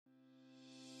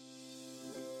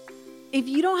If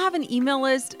you don't have an email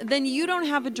list, then you don't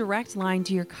have a direct line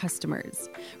to your customers.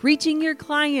 Reaching your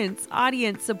clients,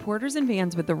 audience, supporters, and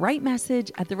fans with the right message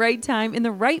at the right time in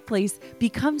the right place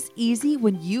becomes easy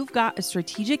when you've got a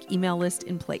strategic email list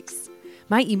in place.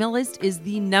 My email list is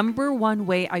the number one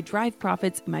way I drive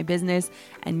profits in my business,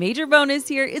 and major bonus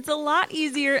here, it's a lot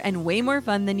easier and way more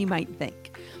fun than you might think.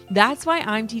 That's why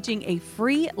I'm teaching a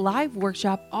free live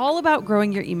workshop all about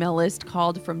growing your email list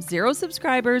called From Zero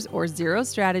Subscribers or Zero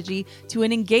Strategy to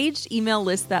an Engaged Email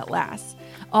List That Lasts.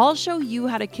 I'll show you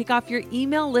how to kick off your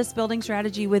email list building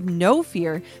strategy with no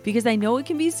fear, because I know it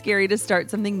can be scary to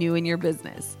start something new in your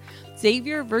business. Save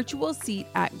your virtual seat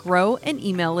at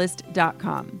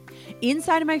growanemaillist.com.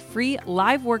 Inside of my free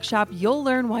live workshop, you'll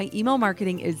learn why email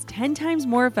marketing is 10 times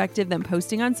more effective than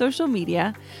posting on social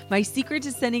media, my secret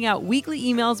to sending out weekly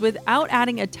emails without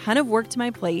adding a ton of work to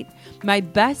my plate, my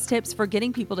best tips for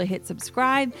getting people to hit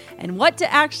subscribe, and what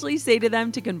to actually say to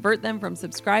them to convert them from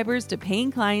subscribers to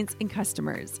paying clients and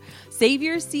customers. Save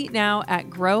your seat now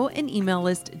at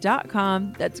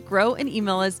growanemaillist.com. That's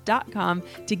growanemaillist.com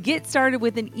to get started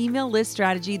with an email list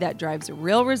strategy that drives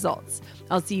real results.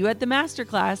 I'll see you at the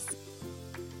masterclass.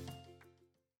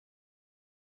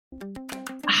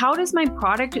 How does my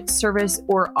product, service,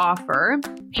 or offer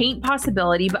paint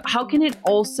possibility, but how can it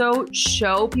also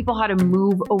show people how to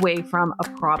move away from a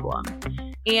problem?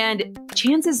 And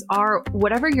chances are,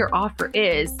 whatever your offer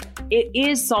is, it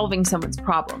is solving someone's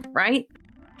problem, right?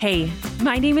 Hey,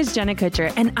 my name is Jenna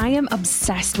Kutcher, and I am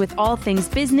obsessed with all things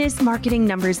business, marketing,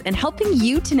 numbers, and helping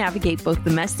you to navigate both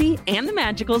the messy and the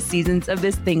magical seasons of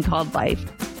this thing called life.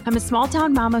 I'm a small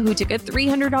town mama who took a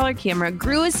 $300 camera,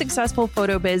 grew a successful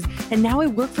photo biz, and now I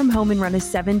work from home and run a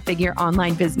 7-figure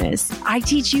online business. I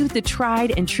teach you the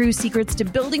tried and true secrets to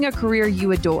building a career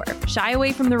you adore. Shy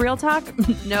away from the real talk?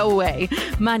 No way.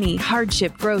 Money,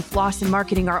 hardship, growth, loss, and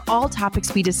marketing are all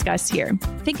topics we discuss here.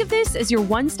 Think of this as your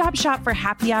one-stop shop for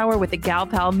happy hour with a gal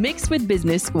pal mixed with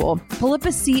business school. Pull up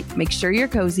a seat, make sure you're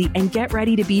cozy, and get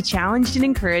ready to be challenged and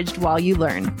encouraged while you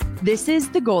learn. This is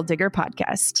the Goal Digger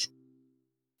Podcast.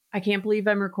 I can't believe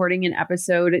I'm recording an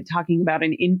episode talking about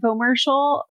an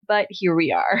infomercial, but here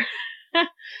we are.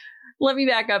 Let me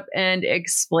back up and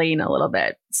explain a little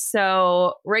bit.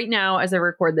 So right now, as I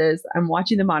record this, I'm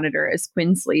watching the monitor as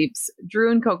Quinn sleeps.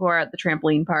 Drew and Coco are at the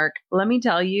trampoline park. Let me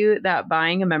tell you that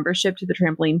buying a membership to the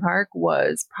trampoline park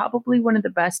was probably one of the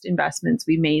best investments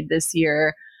we made this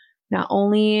year. Not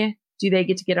only do they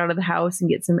get to get out of the house and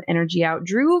get some energy out,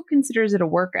 Drew considers it a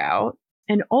workout,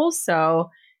 and also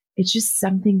it's just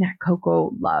something that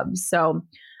Coco loves. So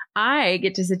I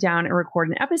get to sit down and record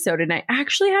an episode. And I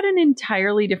actually had an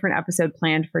entirely different episode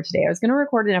planned for today. I was going to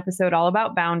record an episode all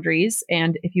about boundaries.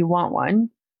 And if you want one,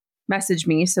 message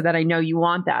me so that I know you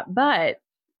want that. But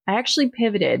I actually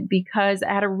pivoted because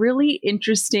I had a really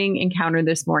interesting encounter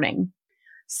this morning.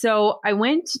 So I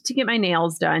went to get my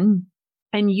nails done.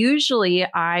 And usually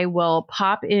I will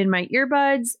pop in my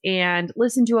earbuds and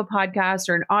listen to a podcast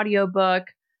or an audiobook,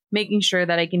 making sure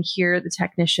that I can hear the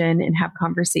technician and have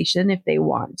conversation if they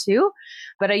want to.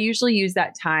 But I usually use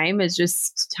that time as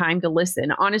just time to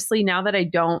listen. Honestly, now that I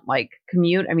don't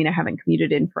commute, I haven't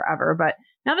commuted in forever, but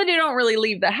now that I don't really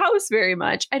leave the house very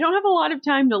much, I don't have a lot of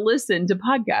time to listen to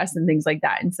podcasts and things like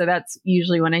that. And so that's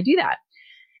usually when I do that.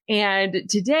 And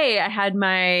today I had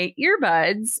my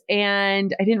earbuds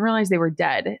and I didn't realize they were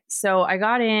dead. So I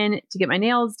got in to get my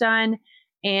nails done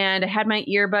and I had my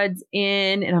earbuds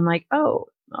in and I'm like, oh,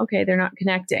 okay, they're not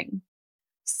connecting.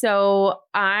 So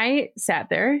I sat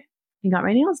there and got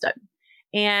my nails done.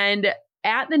 And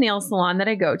at the nail salon that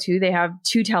I go to, they have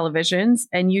 2 televisions,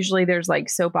 and usually there's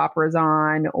soap operas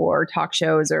on or talk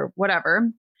shows or whatever.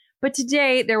 But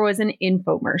today there was an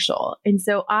infomercial. And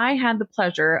so I had the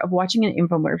pleasure of watching an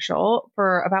infomercial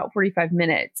for about 45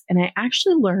 minutes, and I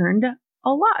actually learned a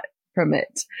lot from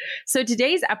it. So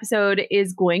today's episode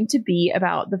is going to be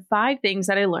about the 5 things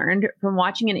that I learned from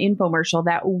watching an infomercial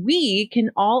that we can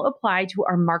all apply to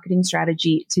our marketing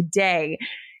strategy today.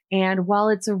 And while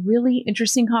it's a really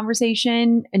interesting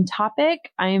conversation and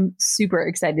topic, I am super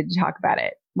excited to talk about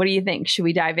it. What do you think? Should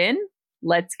we dive in?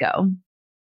 Let's go.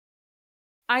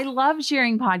 I love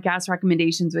sharing podcast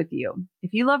recommendations with you.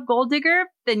 If you love Goal Digger,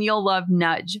 then you'll love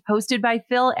Nudge, hosted by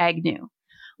Phil Agnew.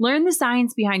 Learn the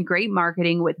science behind great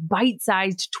marketing with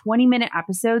bite-sized 20-minute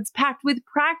episodes packed with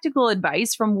practical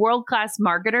advice from world-class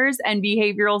marketers and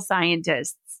behavioral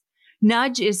scientists.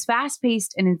 Nudge is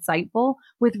fast-paced and insightful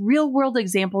with real-world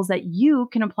examples that you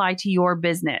can apply to your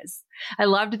business. I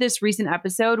loved this recent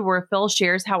episode where Phil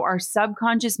shares how our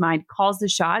subconscious mind calls the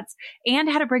shots and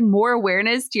how to bring more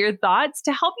awareness to your thoughts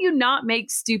to help you not make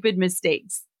stupid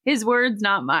mistakes. His words,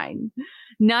 not mine.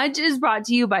 Nudge is brought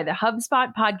to you by the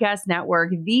HubSpot Podcast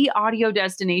Network, the audio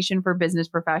destination for business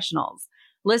professionals.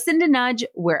 Listen to Nudge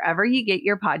wherever you get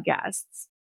your podcasts.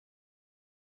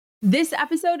 This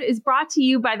episode is brought to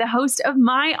you by the host of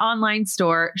my online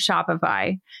store,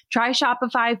 Shopify. Try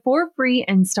Shopify for free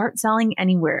and start selling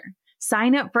anywhere.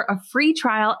 Sign up for a free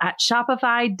trial at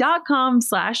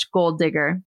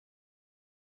shopify.com/goaldigger.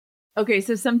 Okay,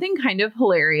 so something kind of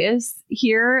hilarious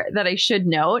here that I should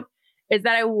note is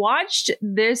that I watched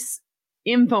this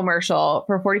infomercial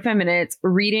for 45 minutes,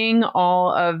 reading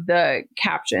all of the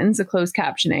captions, the closed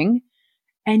captioning,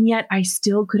 and yet I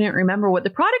still couldn't remember what the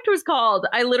product was called.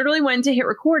 I literally went to hit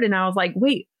record and I was like,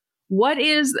 wait, what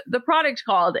is the product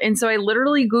called? And so I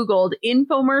literally Googled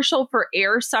infomercial for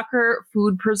air sucker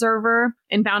food preserver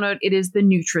and found out it is the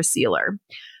NutriSealer.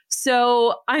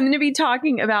 So I'm going to be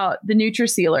talking about the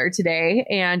NutriSealer today,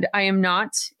 and I am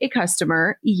not a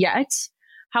customer yet.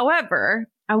 However,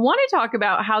 I want to talk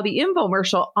about how the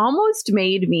infomercial almost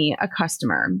made me a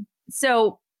customer.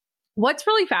 So what's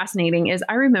really fascinating is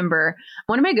I remember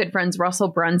one of my good friends, Russell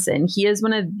Brunson. He is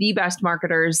one of the best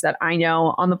marketers that I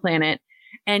know on the planet.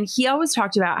 And he always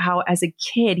talked about how as a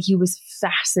kid, he was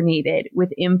fascinated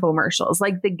with infomercials.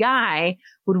 Like the guy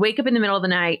would wake up in the middle of the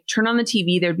night, turn on the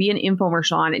TV, there'd be an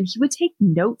infomercial on, and he would take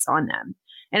notes on them.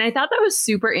 And I thought that was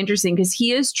super interesting because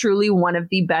he is truly one of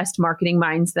the best marketing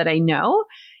minds that I know.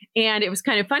 And it was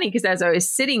kind of funny because as I was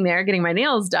sitting there getting my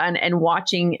nails done and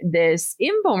watching this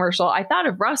infomercial, I thought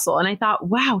of Russell and I thought,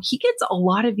 wow, he gets a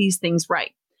lot of these things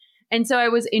right. And so I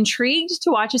was intrigued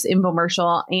to watch this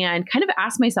infomercial and kind of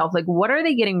ask myself, like, what are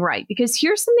they getting right? Because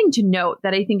here's something to note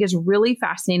that I think is really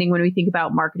fascinating when we think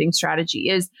about marketing strategy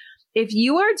is if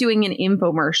you are doing an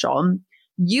infomercial,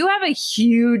 you have a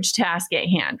huge task at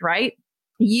hand, right?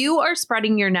 You are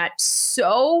spreading your net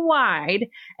so wide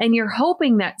and you're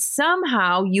hoping that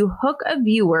somehow you hook a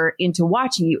viewer into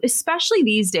watching you, especially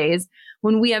these days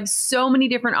when we have so many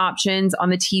different options on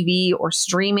the TV or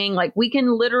streaming. Like we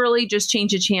can literally just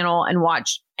change a channel and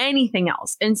watch anything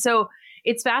else. And so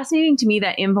it's fascinating to me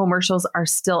that infomercials are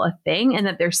still a thing and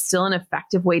that they're still an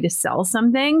effective way to sell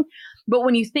something. But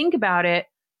when you think about it,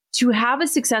 to have a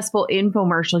successful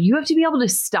infomercial, you have to be able to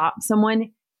stop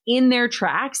someone in their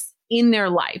tracks in their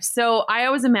life. So I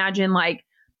always imagine like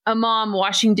a mom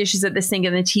washing dishes at the sink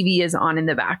and the TV is on in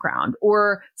the background,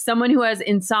 or someone who has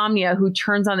insomnia who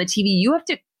turns on the TV. You have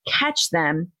to catch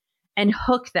them and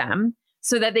hook them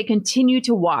so that they continue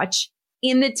to watch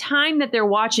in the time that they're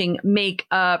watching, make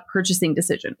a purchasing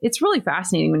decision. It's really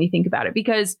fascinating when you think about it,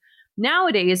 because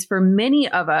nowadays for many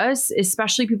of us,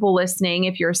 especially people listening,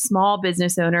 if you're a small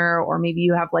business owner, or maybe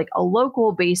you have like a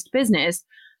local based business,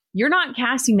 you're not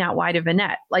casting that wide of a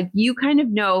net. Like you kind of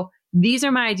know, these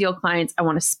are my ideal clients. I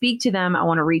want to speak to them. I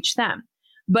want to reach them.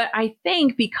 But I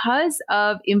think because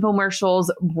of infomercials'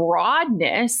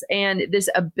 broadness and this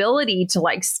ability to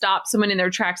like stop someone in their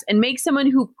tracks and make someone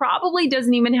who probably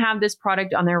doesn't even have this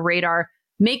product on their radar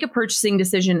make a purchasing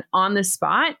decision on the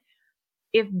spot,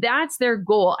 if that's their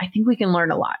goal, I think we can learn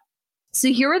a lot. So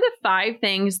here are the 5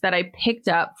 things that I picked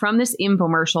up from this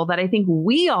infomercial that I think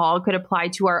we all could apply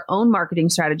to our own marketing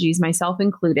strategies, myself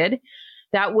included,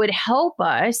 that would help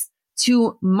us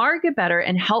to market better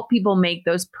and help people make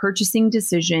those purchasing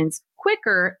decisions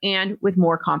quicker and with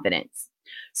more confidence.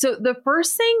 So the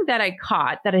first thing that I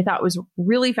caught that I thought was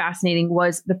really fascinating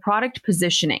was the product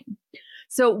positioning.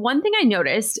 So one thing I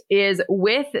noticed is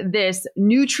with this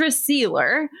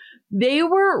NutriSealer, they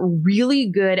were really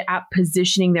good at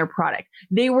positioning their product.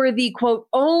 They were the quote,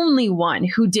 only one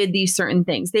who did these certain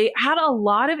things. They had a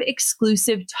lot of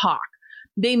exclusive talk.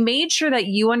 They made sure that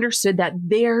you understood that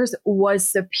theirs was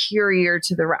superior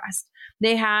to the rest.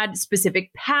 They had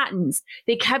specific patents.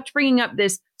 They kept bringing up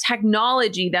this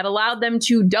technology that allowed them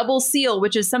to double seal,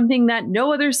 which is something that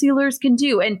no other sealers can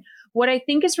do. And what I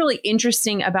think is really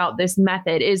interesting about this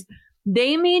method is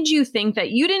they made you think that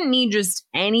you didn't need just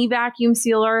any vacuum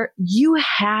sealer. You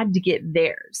had to get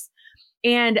theirs.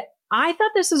 And I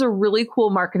thought this was a really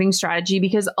cool marketing strategy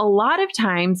because a lot of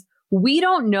times we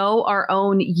don't know our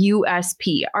own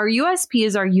USP. Our USP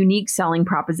is our unique selling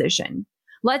proposition.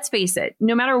 Let's face it,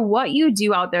 no matter what you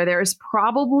do out there, there is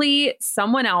probably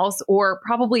someone else or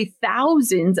probably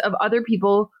thousands of other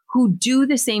people who do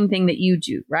the same thing that you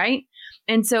do, right?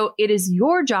 And so it is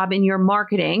your job in your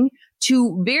marketing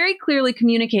to very clearly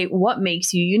communicate what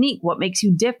makes you unique, what makes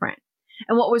you different.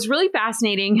 And what was really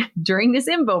fascinating during this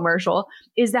infomercial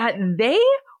is that they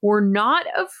were not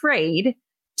afraid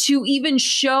to even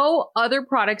show other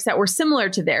products that were similar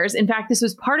to theirs. In fact, this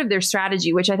was part of their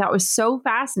strategy, which I thought was so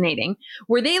fascinating,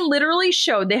 where they literally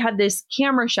showed, they had this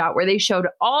camera shot where they showed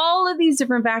all of these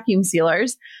different vacuum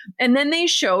sealers, and then they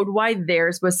showed why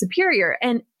theirs was superior.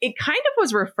 And it kind of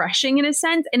was refreshing in a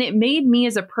sense. And it made me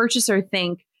as a purchaser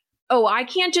think, oh, I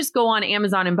can't just go on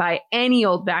Amazon and buy any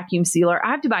old vacuum sealer.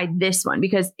 I have to buy this one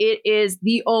because it is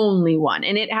the only one.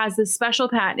 And it has this special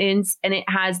patents and it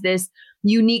has this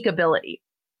unique ability.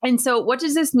 And so what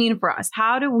does this mean for us?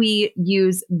 How do we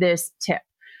use this tip?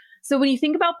 So when you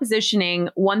think about positioning,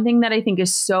 one thing that I think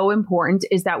is so important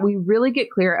is that we really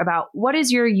get clear about what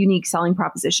is your unique selling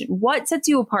proposition? What sets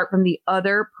you apart from the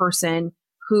other person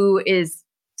who is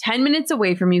 10 minutes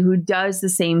away from you, who does the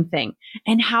same thing?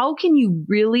 And how can you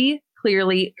really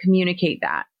clearly communicate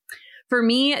that? For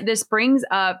me, this brings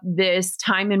up this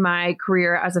time in my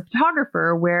career as a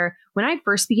photographer, where when I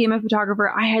first became a photographer,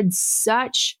 I had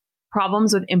such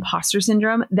problems with imposter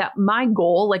syndrome that my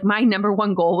goal, like my number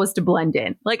one goal, was to blend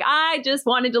in. Like I just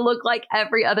wanted to look like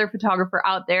every other photographer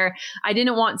out there. I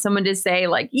didn't want someone to say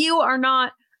like, you are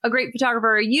not a great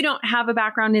photographer, you don't have a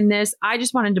background in this. I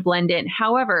just wanted to blend in.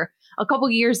 However, a couple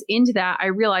years into that, I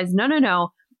realized,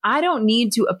 no, I don't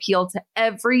need to appeal to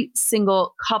every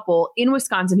single couple in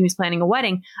Wisconsin who's planning a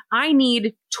wedding. I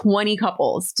need 20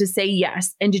 couples to say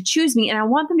yes and to choose me. And I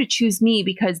want them to choose me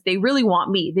because they really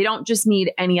want me. They don't just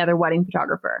need any other wedding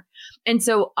photographer. And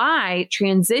so I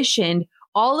transitioned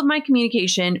all of my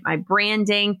communication, my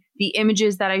branding, the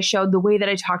images that I showed, the way that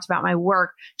I talked about my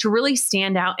work to really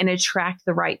stand out and attract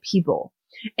the right people.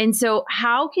 And so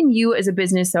how can you as a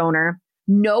business owner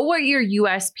know what your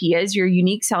USP is, your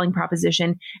unique selling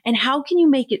proposition, and how can you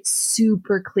make it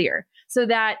super clear so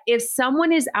that if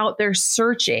someone is out there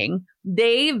searching,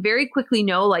 they very quickly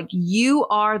know like you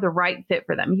are the right fit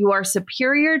for them. You are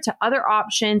superior to other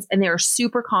options and they are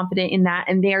super confident in that,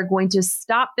 and they are going to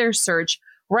stop their search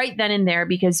right then and there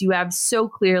because you have so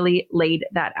clearly laid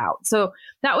that out. So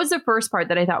that was the first part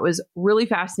that I thought was really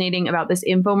fascinating about this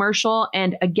infomercial.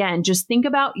 And again, just think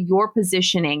about your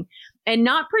positioning and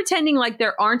not pretending like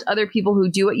there aren't other people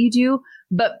who do what you do,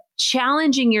 but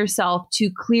challenging yourself to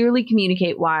clearly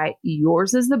communicate why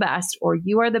yours is the best, or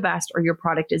you are the best, or your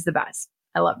product is the best.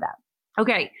 I love that.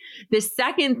 Okay. The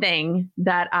second thing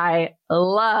that I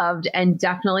loved and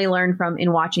definitely learned from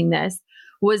in watching this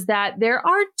was that there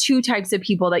are two types of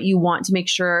people that you want to make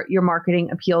sure your marketing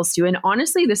appeals to. And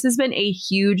honestly, this has been a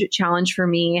huge challenge for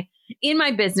me in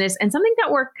my business and something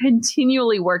that we're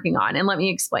continually working on. And let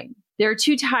me explain. There are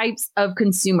two types of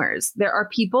consumers. There are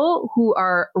people who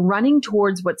are running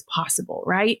towards what's possible,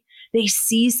 right? They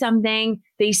see something,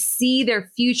 they see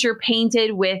their future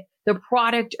painted with the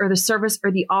product or the service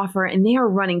or the offer, and they are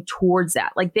running towards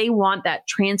that. Like they want that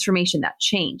transformation, that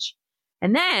change.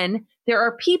 And then there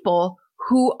are people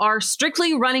who are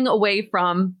strictly running away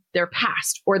from their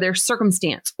past or their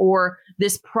circumstance or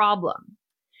this problem.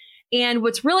 And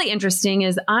what's really interesting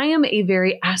is I am a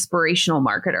very aspirational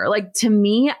marketer. Like to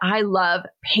me, I love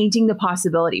painting the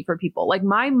possibility for people. Like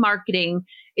my marketing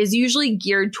is usually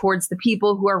geared towards the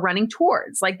people who are running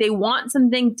towards, like they want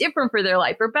something different for their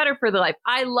life or better for their life.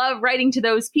 I love writing to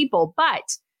those people, but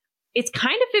it's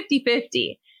kind of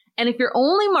 50-50. And if you're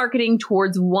only marketing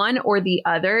towards one or the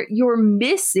other, you're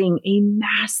missing a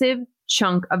massive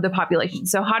chunk of the population.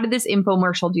 So how did this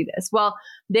infomercial do this? Well,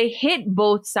 they hit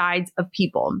both sides of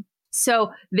people.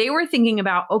 So they were thinking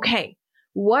about, okay,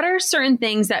 what are certain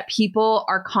things that people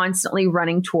are constantly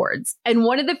running towards? And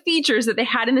one of the features that they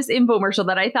had in this infomercial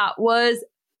that I thought was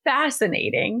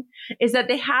fascinating is that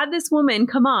they had this woman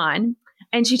come on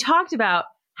and she talked about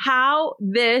how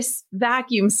this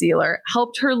vacuum sealer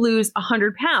helped her lose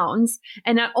 100 pounds.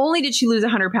 And not only did she lose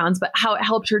 100 pounds, but how it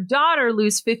helped her daughter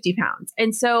lose 50 pounds.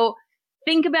 And so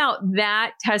think about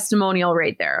that testimonial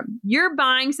right there. You're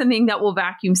buying something that will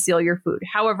vacuum seal your food.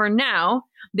 However, now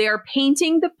they are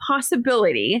painting the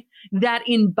possibility that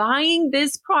in buying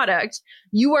this product,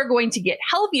 you are going to get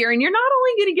healthier. And you're not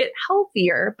only going to get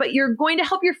healthier, but you're going to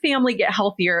help your family get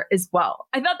healthier as well.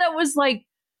 I thought that was like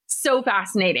so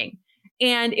fascinating.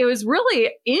 And it was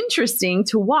really interesting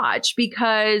to watch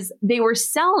because they were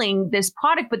selling this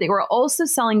product, but they were also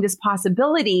selling this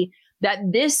possibility that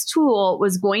this tool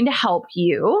was going to help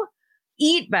you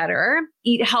eat better,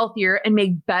 eat healthier, and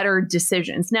make better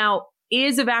decisions. Now,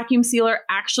 is a vacuum sealer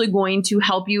actually going to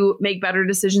help you make better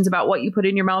decisions about what you put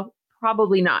in your mouth?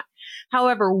 Probably not.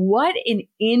 However, what an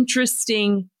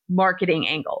interesting marketing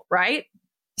angle, right?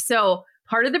 So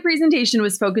Part of the presentation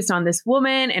was focused on this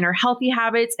woman and her healthy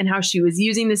habits and how she was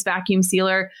using this vacuum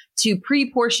sealer to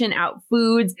pre-portion out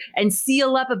foods and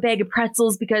seal up a bag of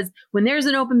pretzels, because when there's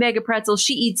an open bag of pretzels,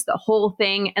 she eats the whole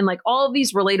thing, and like all of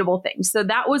these relatable things. So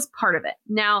that was part of it.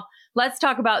 Now, let's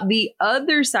talk about the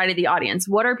other side of the audience.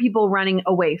 What are people running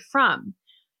away from?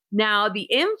 Now, the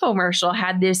infomercial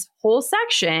had this whole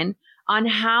section on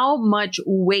how much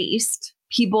waste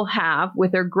people have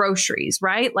with their groceries,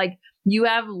 right? Like, you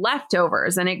have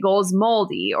leftovers and it goes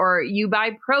moldy, or you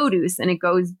buy produce and it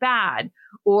goes bad,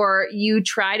 or you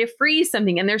try to freeze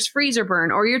something and there's freezer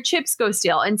burn, or your chips go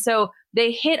stale. And so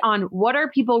they hit on what are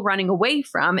people running away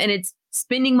from, and it's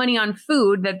spending money on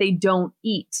food that they don't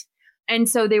eat. And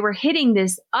so they were hitting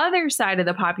this other side of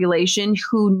the population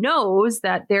who knows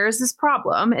that there's this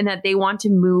problem and that they want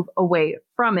to move away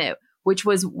from it, which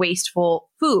was wasteful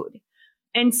food.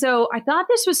 And so I thought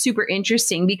this was super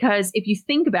interesting because if you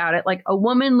think about it, like a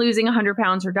woman losing 100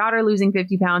 pounds, her daughter losing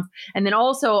 50 pounds, and then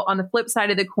also on the flip side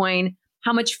of the coin,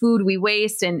 how much food we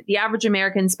waste, and the average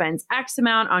American spends X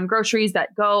amount on groceries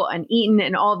that go uneaten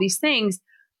and all these things.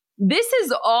 This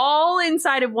is all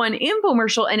inside of one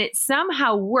infomercial, and it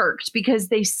somehow worked because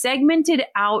they segmented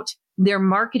out their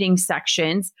marketing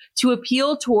sections to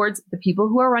appeal towards the people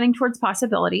who are running towards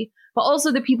possibility, but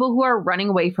also the people who are running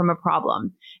away from a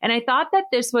problem. And I thought that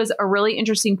this was a really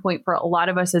interesting point for a lot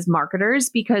of us as marketers,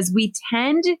 because we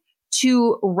tend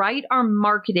to write our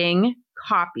marketing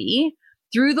copy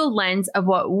through the lens of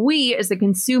what we as the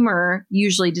consumer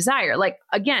usually desire. Like,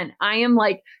 again, I am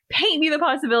like, paint me the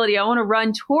possibility. I want to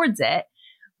run towards it.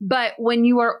 But when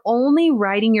you are only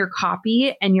writing your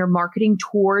copy and you're marketing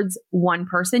towards one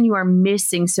person, you are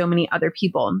missing so many other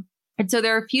people. And so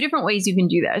there are a few different ways you can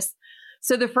do this.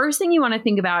 So the first thing you want to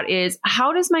think about is,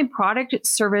 how does my product,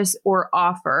 service, or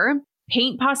offer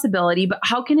paint possibility, but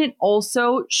how can it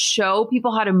also show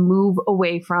people how to move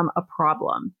away from a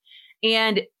problem?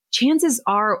 And chances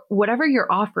are, whatever your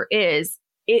offer is,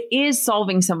 it is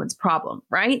solving someone's problem,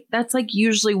 right? That's like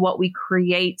usually what we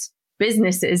create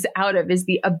businesses out of, is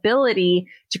the ability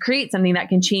to create something that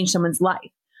can change someone's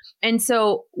life. And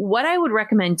so what I would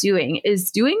recommend doing is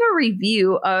doing a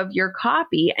review of your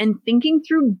copy and thinking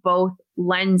through both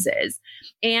lenses.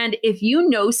 And if you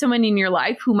know someone in your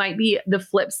life who might be the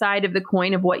flip side of the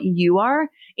coin of what you are,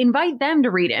 invite them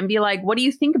to read it and be like, what do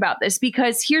you think about this?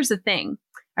 Because here's the thing.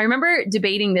 I remember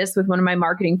debating this with one of my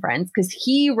marketing friends because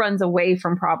he runs away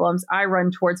from problems. I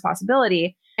run towards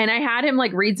possibility. And I had him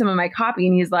like read some of my copy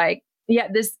and he's like, yeah,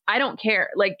 I don't care.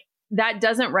 Like, that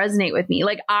doesn't resonate with me.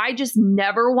 Like, I just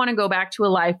never want to go back to a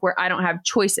life where I don't have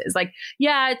choices. Like,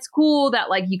 yeah, it's cool that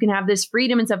like you can have this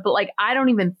freedom and stuff, but like, I don't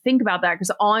even think about that,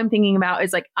 because all I'm thinking about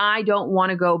is like, I don't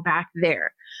want to go back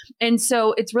there. And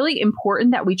so it's really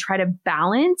important that we try to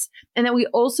balance, and that we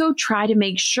also try to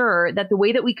make sure that the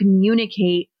way that we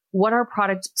communicate what our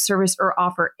product, service, or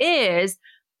offer is,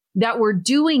 that we're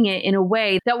doing it in a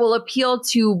way that will appeal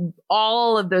to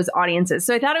all of those audiences.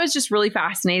 So I thought it was just really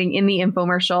fascinating in the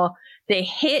infomercial. They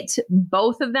hit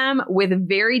both of them with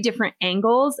very different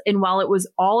angles. And while it was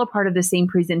all a part of the same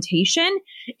presentation,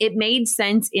 it made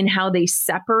sense in how they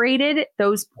separated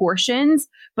those portions,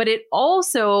 but it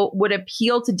also would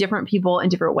appeal to different people in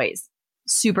different ways.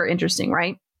 Super interesting,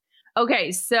 right?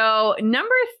 Okay, so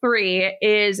number 3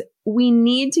 is we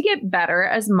need to get better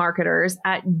as marketers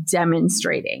at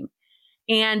demonstrating.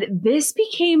 And this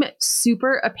became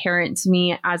super apparent to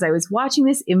me as I was watching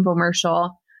this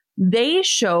infomercial. They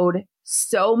showed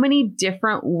so many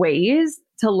different ways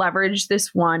to leverage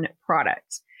this one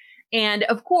product. And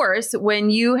of course, when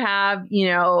you have,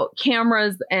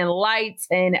 cameras and lights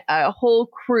and a whole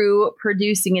crew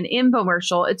producing an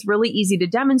infomercial, it's really easy to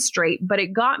demonstrate. But it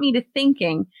got me to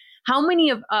thinking, how many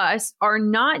of us are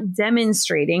not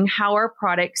demonstrating how our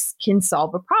products can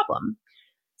solve a problem?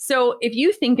 So if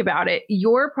you think about it,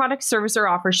 your product, service, or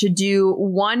offer should do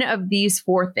one of these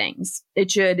 4 things.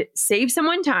 It should save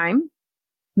someone time,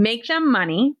 make them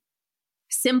money,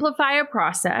 simplify a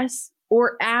process,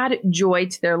 or add joy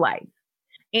to their life.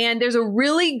 And there's a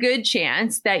really good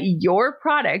chance that your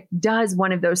product does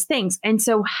one of those things. And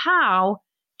so how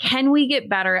can we get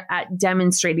better at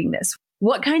demonstrating this?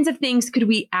 What kinds of things could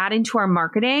we add into our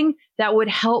marketing that would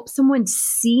help someone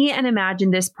see and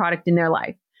imagine this product in their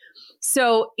life?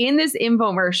 So in this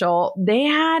infomercial, they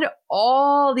had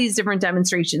all these different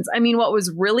demonstrations. I mean, what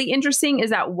was really interesting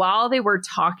is that while they were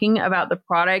talking about the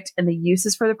product and the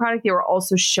uses for the product, they were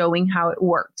also showing how it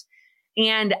worked.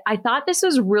 And I thought this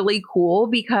was really cool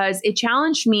because it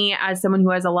challenged me as someone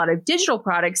who has a lot of digital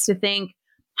products to think,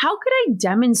 how could I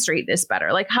demonstrate this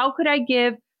better? Like, how could I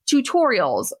give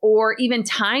tutorials or even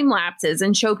time lapses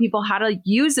and show people how to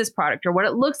use this product or what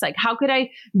it looks like? How could I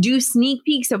do sneak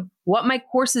peeks of what my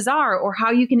courses are or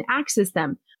how you can access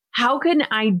them? How can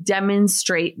I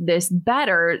demonstrate this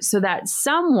better so that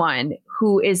someone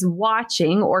who is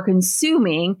watching or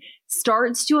consuming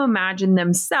starts to imagine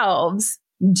themselves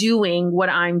doing what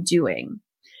I'm doing?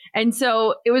 And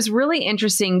so it was really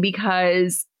interesting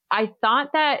because I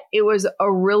thought that it was a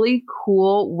really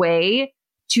cool way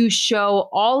to show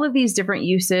all of these different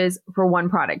uses for one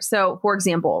product. So for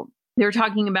example, they were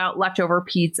talking about leftover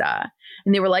pizza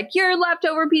and they were like, your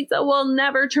leftover pizza will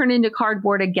never turn into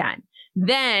cardboard again.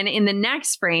 Then in the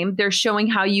next frame, they're showing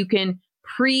how you can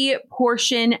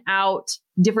pre-portion out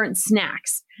different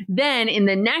snacks. Then in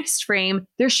the next frame,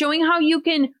 they're showing how you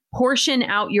can portion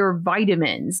out your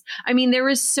vitamins. I mean, there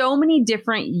was so many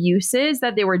different uses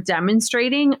that they were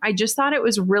demonstrating. I just thought it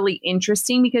was really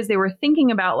interesting because they were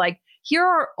thinking about like, here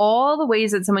are all the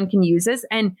ways that someone can use this.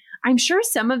 And I'm sure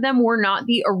some of them were not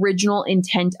the original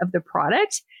intent of the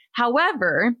product.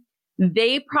 However,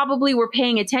 they probably were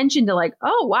paying attention to like,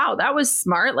 oh, wow, that was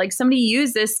smart. Like somebody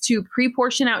used this to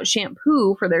pre-portion out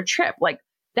shampoo for their trip. Like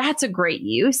that's a great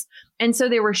use. And so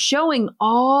they were showing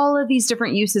all of these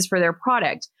different uses for their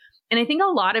product. And I think a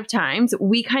lot of times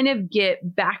we kind of get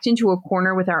backed into a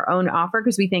corner with our own offer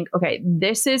because we think, okay,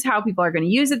 this is how people are going to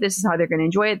use it. This is how they're going to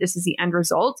enjoy it. This is the end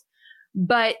result.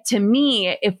 But to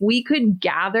me, if we could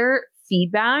gather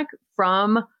feedback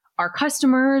from our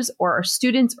customers or our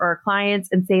students or our clients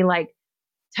and say like,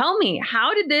 tell me,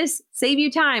 how did this save you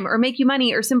time or make you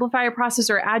money or simplify your process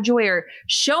or add joy or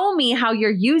show me how you're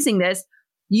using this,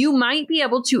 you might be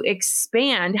able to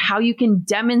expand how you can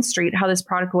demonstrate how this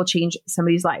product will change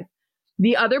somebody's life.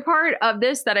 The other part of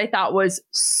this that I thought was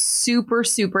super,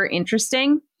 super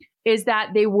interesting is that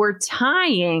they were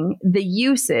tying the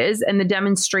uses and the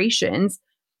demonstrations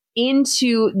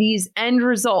into these end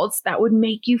results that would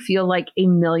make you feel like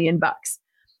 $1 million.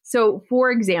 So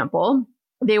for example,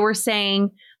 they were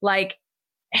saying like,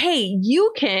 hey,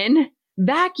 you can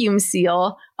vacuum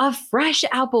seal a fresh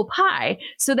apple pie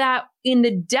so that in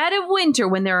the dead of winter,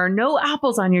 when there are no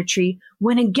apples on your tree,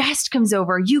 when a guest comes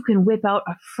over, you can whip out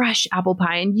a fresh apple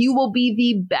pie and you will be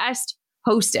the best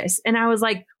hostess. And I was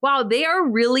like, wow, they are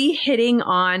really hitting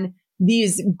on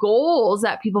these goals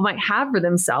that people might have for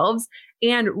themselves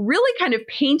and really kind of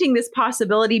painting this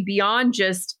possibility beyond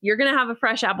just you're going to have a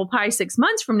fresh apple pie 6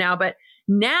 months from now, but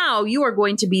now you are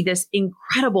going to be this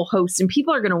incredible host and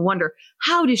people are going to wonder,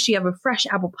 how does she have a fresh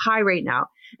apple pie right now?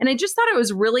 And I just thought it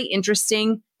was really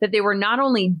interesting that they were not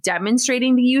only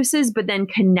demonstrating the uses, but then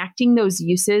connecting those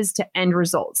uses to end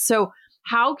results. So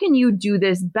how can you do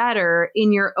this better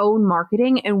in your own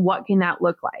marketing and what can that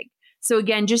look like? So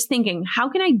again, just thinking, how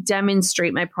can I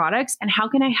demonstrate my products and how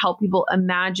can I help people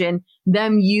imagine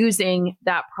them using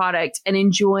that product and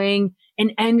enjoying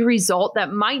an end result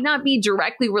that might not be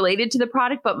directly related to the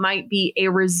product, but might be a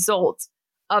result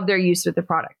of their use with the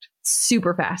product.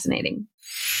 Super fascinating.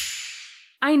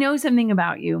 I know something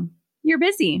about you. You're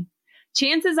busy.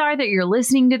 Chances are that you're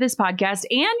listening to this podcast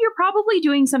and you're probably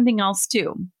doing something else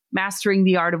too. Mastering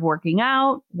the art of working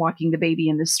out, walking the baby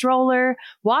in the stroller,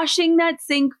 washing that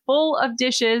sink full of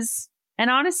dishes. And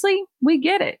honestly, we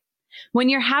get it. When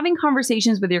you're having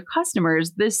conversations with your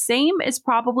customers, the same is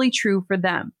probably true for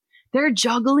them. They're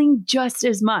juggling just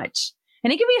as much.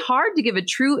 And it can be hard to give a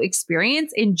true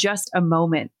experience in just a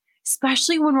moment,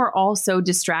 especially when we're all so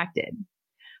distracted.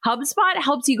 HubSpot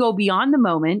helps you go beyond the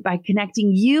moment by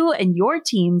connecting you and your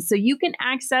team so you can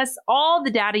access all the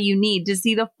data you need to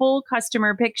see the full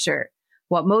customer picture,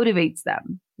 what motivates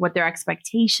them, what their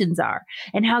expectations are,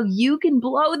 and how you can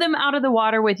blow them out of the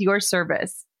water with your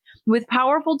service. With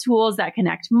powerful tools that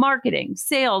connect marketing,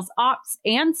 sales, ops,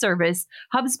 and service,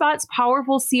 HubSpot's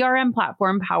powerful CRM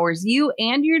platform powers you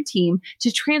and your team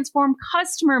to transform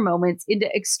customer moments into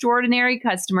extraordinary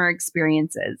customer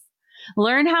experiences.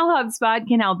 Learn how HubSpot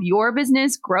can help your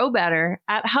business grow better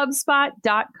at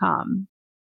HubSpot.com.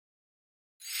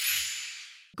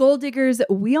 Goal diggers,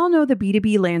 we all know the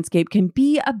B2B landscape can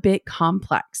be a bit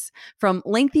complex. From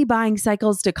lengthy buying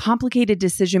cycles to complicated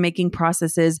decision-making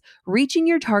processes, reaching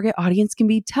your target audience can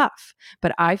be tough.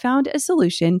 But I found a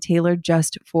solution tailored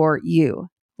just for you.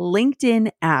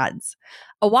 LinkedIn ads.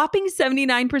 A whopping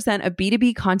 79% of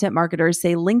B2B content marketers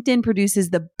say LinkedIn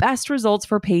produces the best results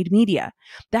for paid media.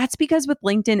 That's because with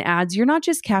LinkedIn ads, you're not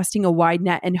just casting a wide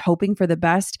net and hoping for the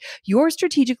best, you're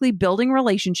strategically building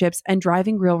relationships and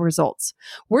driving real results.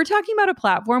 We're talking about a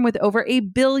platform with over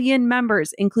 1 billion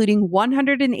members, including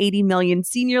 180 million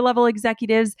senior level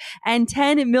executives and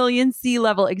 10 million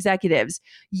C-level executives.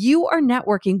 You are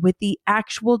networking with the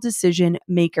actual decision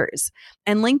makers.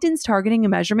 And LinkedIn's targeting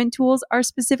and measurement tools are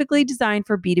specifically designed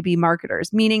for B2B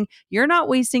marketers, meaning you're not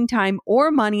wasting time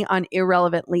or money on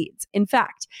irrelevant leads. In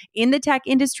fact, in the tech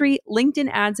industry, LinkedIn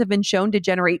ads have been shown to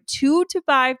generate 2 to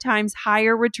 5 times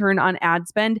higher return on ad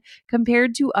spend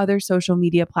compared to other social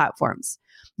media platforms.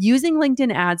 Using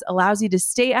LinkedIn ads allows you to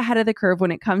stay ahead of the curve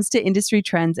when it comes to industry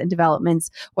trends and developments,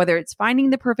 whether it's finding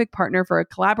the perfect partner for a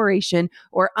collaboration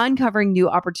or uncovering new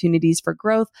opportunities for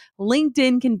growth.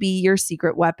 LinkedIn can be your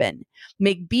secret weapon.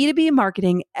 Make B2B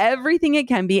marketing everything it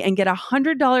can be and get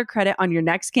 $100 credit on your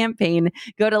next campaign.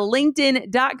 Go to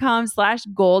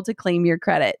linkedin.com/goal to claim your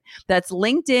credit. That's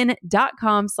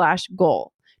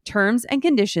linkedin.com/goal. Terms and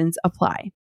conditions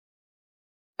apply.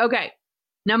 Okay.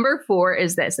 Number 4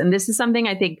 is this, and this is something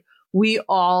I think we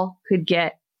all could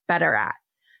get better at.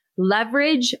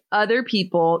 Leverage other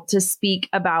people to speak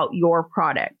about your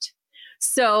product.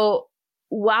 So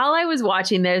while I was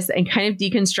watching this and kind of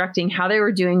deconstructing how they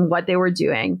were doing what they were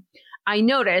doing, I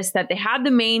noticed that they had the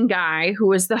main guy who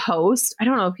was the host. I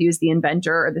don't know if he was the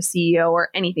inventor or the CEO or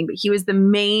anything, but he was the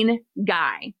main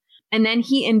guy. And then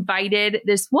he invited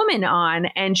this woman on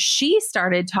and she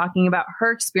started talking about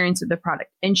her experience with the product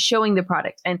and showing the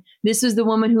product. And this was the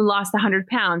woman who lost 100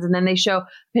 pounds. And then they show a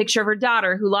picture of her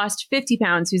daughter who lost 50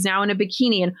 pounds, who's now in a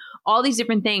bikini and all these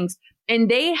different things.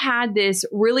 And they had this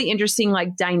really interesting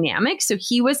like dynamic. So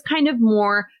he was kind of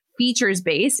more features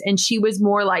based and she was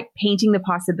more like painting the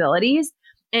possibilities.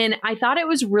 And I thought it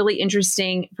was really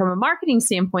interesting from a marketing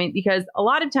standpoint because a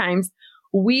lot of times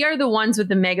we are the ones with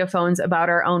the megaphones about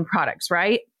our own products,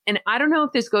 right? And I don't know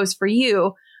if this goes for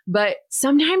you, but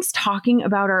sometimes talking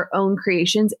about our own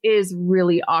creations is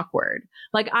really awkward.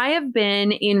 Like I have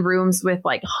been in rooms with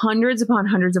like hundreds upon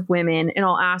hundreds of women and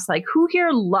I'll ask like, who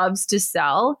here loves to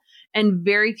sell? And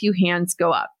very few hands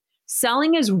go up.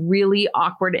 Selling is really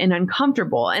awkward and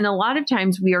uncomfortable. And a lot of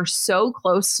times we are so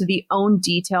close to the own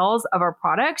details of our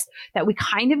products that we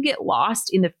kind of get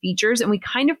lost in the features and we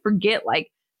kind of forget like,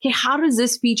 okay, how does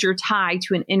this feature tie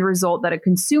to an end result that a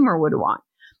consumer would want?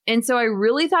 And so I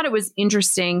really thought it was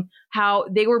interesting how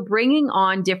they were bringing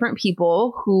on different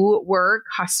people who were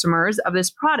customers of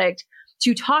this product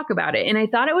to talk about it. And I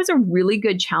thought it was a really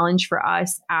good challenge for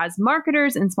us as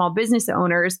marketers and small business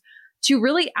owners to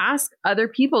really ask other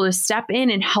people to step in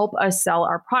and help us sell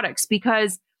our products.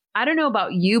 Because I don't know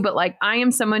about you, but like I am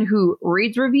someone who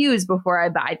reads reviews before I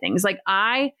buy things. Like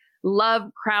I love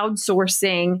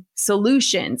crowdsourcing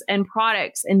solutions and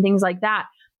products and things like that.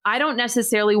 I don't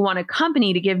necessarily want a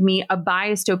company to give me a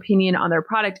biased opinion on their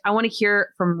product. I want to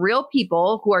hear from real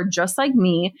people who are just like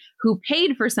me, who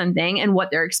paid for something and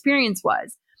what their experience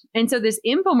was. And so this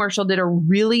infomercial did a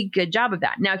really good job of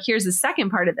that. Now, here's the second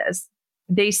part of this.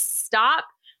 They stop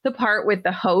the part with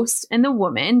the host and the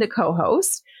woman, the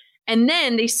co-host, and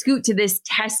then they scoot to this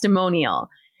testimonial.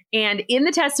 And in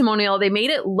the testimonial, they made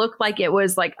it look like it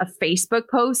was like a Facebook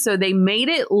post. So they made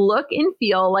it look and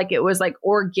feel like it was like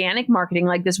organic marketing,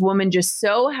 like this woman just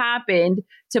so happened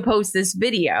to post this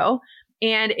video.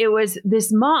 And it was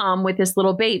this mom with this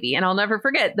little baby. And I'll never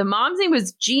forget, the mom's name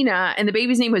was Gina and the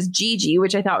baby's name was Gigi,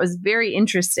 which I thought was very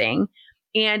interesting.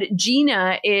 And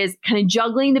Gina is kind of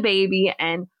juggling the baby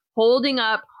and holding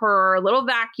up her little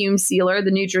vacuum sealer, the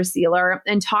NutriSealer,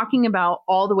 and talking about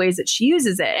all the ways that she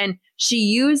uses it. And she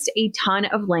used a ton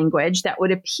of language that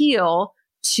would appeal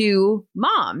to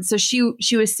moms. So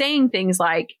she was saying things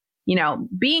like, you know,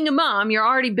 being a mom, you're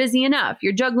already busy enough.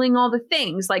 You're juggling all the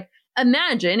things. Like,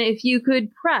 imagine if you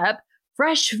could prep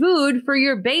fresh food for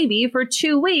your baby for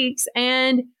 2 weeks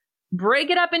and break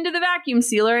it up into the vacuum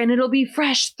sealer and it'll be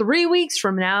fresh 3 weeks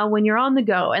from now when you're on the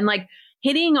go. And like,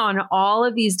 hitting on all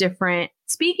of these different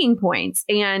speaking points.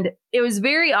 And it was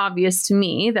very obvious to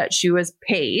me that she was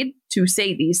paid to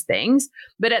say these things.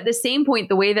 But at the same point,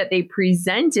 the way that they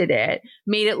presented it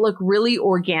made it look really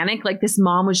organic. Like this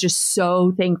mom was just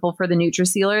so thankful for the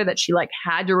NutriSealer that she like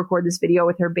had to record this video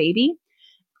with her baby.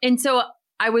 And so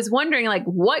I was wondering like,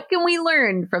 what can we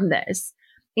learn from this?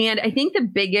 And I think the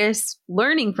biggest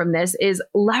learning from this is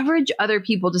leverage other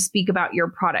people to speak about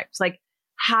your product. Like,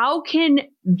 how can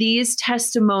these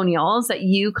testimonials that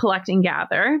you collect and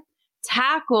gather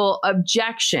tackle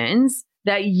objections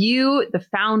that you, the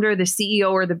founder, the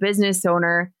CEO, or the business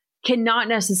owner cannot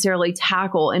necessarily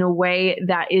tackle in a way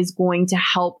that is going to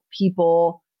help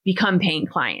people become paying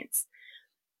clients.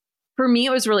 For me,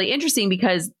 it was really interesting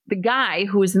because the guy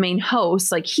who was the main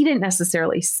host, like he didn't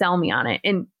necessarily sell me on it.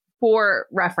 And for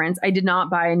reference, I did not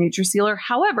buy a NutriSealer.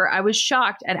 However, I was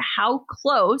shocked at how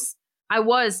close I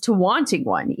was to wanting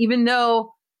one, even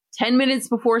though 10 minutes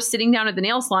before sitting down at the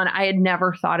nail salon, I had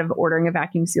never thought of ordering a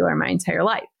vacuum sealer in my entire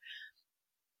life.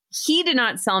 He did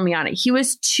not sell me on it. He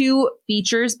was too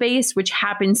features based, which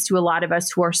happens to a lot of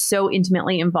us who are so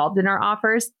intimately involved in our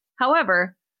offers.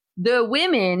 However, the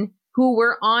women who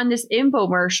were on this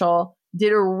infomercial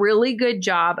did a really good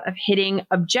job of hitting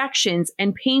objections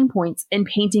and pain points and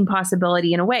painting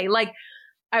possibility in a way. Like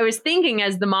I was thinking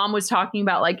as the mom was talking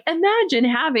about, like, imagine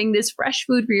having this fresh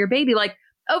food for your baby. Like,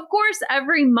 of course,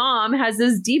 every mom has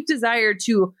this deep desire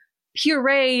to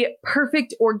puree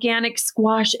perfect organic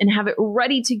squash and have it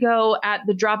ready to go at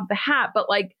the drop of a hat. But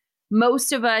like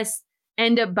most of us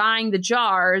end up buying the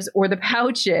jars or the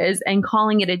pouches and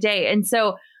calling it a day. And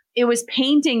so it was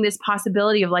painting this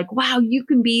possibility of like, wow, you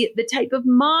can be the type of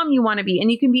mom you want to be,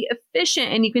 and you can be efficient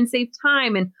and you can save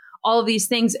time and all of these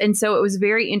things. And so it was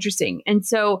very interesting. And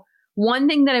so one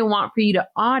thing that I want for you to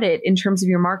audit in terms of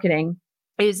your marketing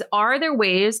is, are there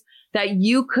ways that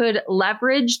you could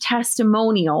leverage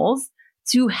testimonials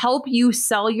to help you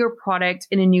sell your product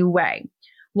in a new way?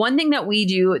 One thing that we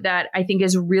do that I think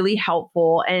is really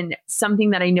helpful, and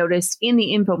something that I noticed in the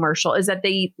infomercial, is that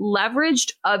they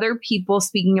leveraged other people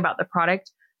speaking about the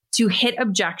product to hit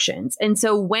objections. And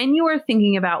so when you are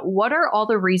thinking about what are all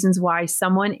the reasons why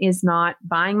someone is not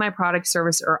buying my product,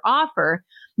 service, or offer,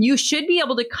 you should be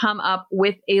able to come up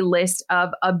with a list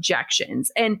of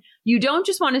objections. And you don't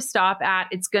just want to stop at,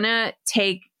 it's going to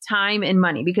take time and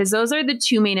money, because those are the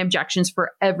two main objections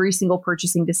for every single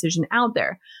purchasing decision out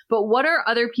there. But what are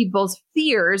other people's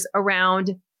fears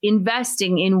around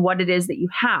investing in what it is that you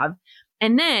have?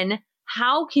 And then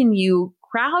how can you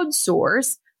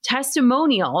crowdsource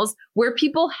testimonials where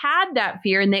people had that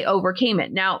fear and they overcame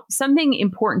it? Now, something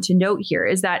important to note here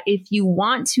is that if you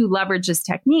want to leverage this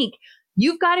technique,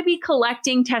 you've got to be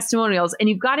collecting testimonials, and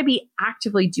you've got to be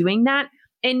actively doing that,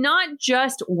 and not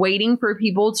just waiting for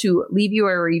people to leave you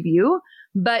a review,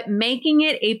 but making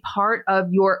it a part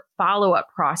of your follow-up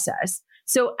process.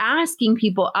 So asking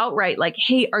people outright, like,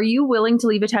 hey, are you willing to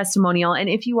leave a testimonial? And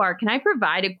if you are, can I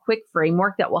provide a quick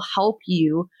framework that will help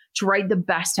you to write the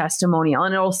best testimonial?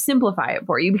 And it'll simplify it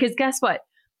for you. Because guess what?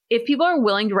 If people are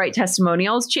willing to write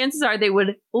testimonials, chances are they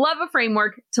would love a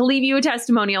framework to leave you a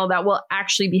testimonial that will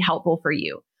actually be helpful for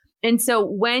you. And so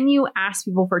when you ask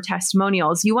people for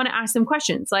testimonials, you want to ask them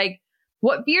questions like,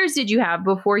 what fears did you have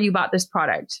before you bought this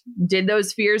product? Did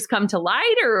those fears come to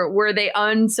light, or were they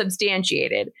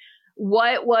unsubstantiated?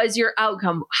 What was your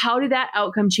outcome? How did that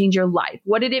outcome change your life?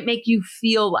 What did it make you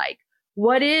feel like?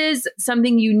 What is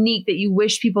something unique that you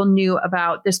wish people knew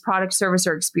about this product, service,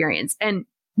 or experience? And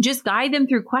just guide them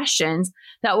through questions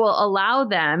that will allow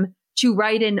them to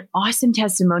write an awesome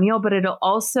testimonial, but it'll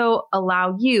also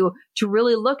allow you to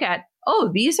really look at, oh,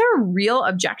 these are real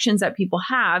objections that people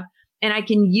have. And I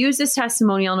can use this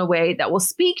testimonial in a way that will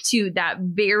speak to that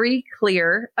very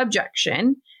clear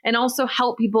objection and also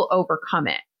help people overcome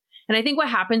it. And I think what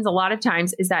happens a lot of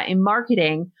times is that in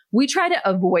marketing, we try to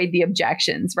avoid the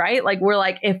objections, right? Like we're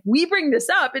like, if we bring this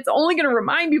up, it's only going to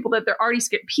remind people that they're already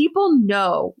scared. People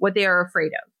know what they are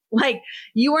afraid of. Like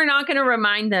you are not going to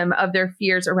remind them of their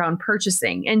fears around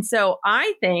purchasing. And so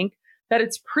I think that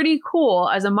it's pretty cool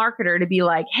as a marketer to be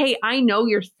like, hey, I know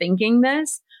you're thinking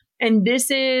this, and this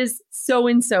is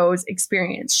so-and-so's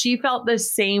experience. She felt the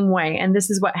same way, and this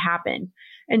is what happened.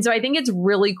 And so I think it's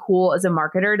really cool as a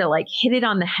marketer to like hit it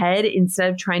on the head instead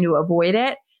of trying to avoid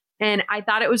it. And I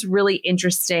thought it was really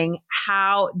interesting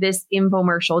how this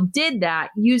infomercial did that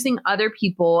using other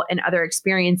people and other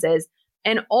experiences,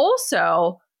 and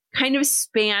also kind of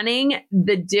spanning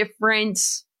the different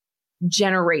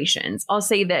generations. I'll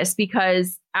say this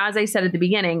because, as I said at the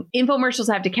beginning,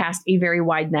 infomercials have to cast a very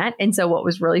wide net. And so what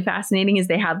was really fascinating is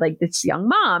they had like this young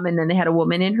mom, and then they had a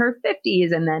woman in her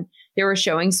 50s, and then they were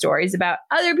showing stories about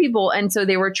other people. And so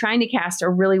they were trying to cast a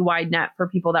really wide net for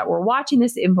people that were watching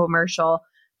this infomercial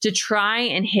to try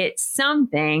and hit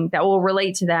something that will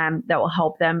relate to them, that will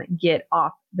help them get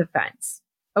off the fence.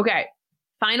 Okay,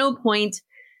 final point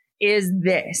is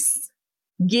this: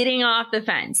 getting off the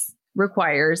fence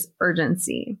requires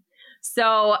urgency.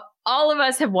 So all of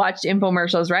us have watched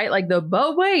infomercials, right? Like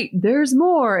but wait, there's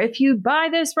more. If you buy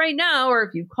this right now, or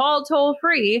if you call toll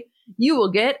free, you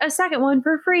will get a second one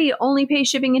for free. Only pay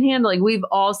shipping and handling. We've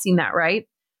all seen that, right?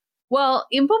 Well,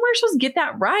 infomercials get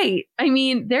that right. I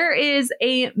mean, there is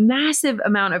a massive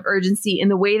amount of urgency in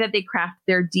the way that they craft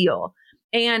their deal.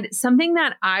 And something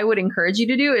that I would encourage you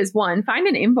to do is one, find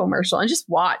an infomercial and just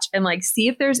watch and like see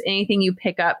if there's anything you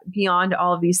pick up beyond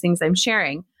all of these things I'm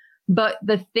sharing. But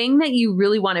the thing that you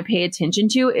really want to pay attention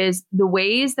to is the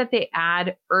ways that they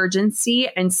add urgency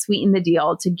and sweeten the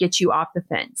deal to get you off the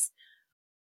fence.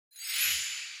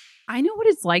 I know what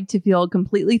it's like to feel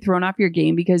completely thrown off your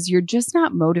game because you're just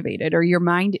not motivated or your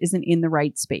mind isn't in the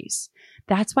right space.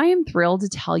 That's why I'm thrilled to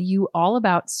tell you all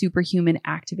about superhuman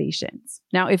activations.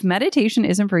 Now, if meditation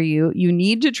isn't for you, you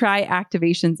need to try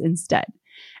activations instead.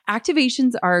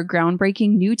 Activations are a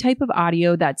groundbreaking new type of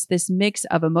audio that's this mix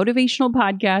of a motivational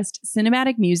podcast,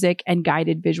 cinematic music, and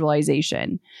guided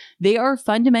visualization. They are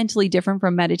fundamentally different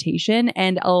from meditation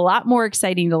and a lot more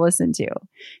exciting to listen to.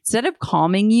 Instead of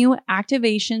calming you,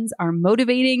 activations are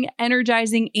motivating,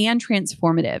 energizing, and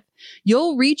transformative.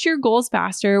 You'll reach your goals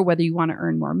faster, whether you want to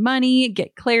earn more money,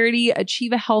 get clarity,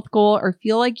 achieve a health goal, or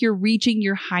feel like you're reaching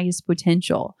your highest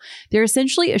potential. They're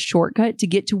essentially a shortcut to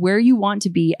get to where you want to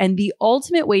be and the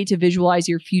ultimate way to visualize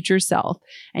your future self.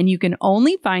 And you can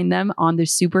only find them on the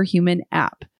Superhuman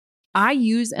app. I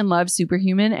use and love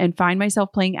Superhuman and find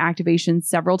myself playing activations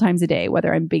several times a day,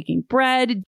 whether I'm baking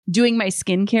bread, doing my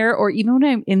skincare, or even when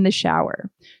I'm in the shower.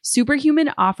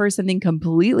 Superhuman offers something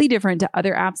completely different to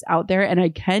other apps out there, and I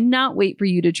cannot wait for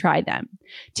you to try them.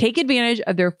 Take advantage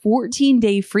of their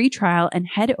 14-day free trial and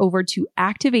head over to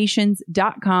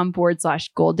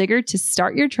activations.com/goaldigger to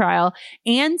start your trial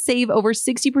and save over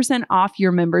 60% off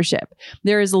your membership.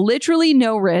 There is literally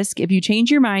no risk. If you change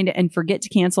your mind and forget to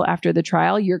cancel after the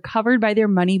trial, you're covered by their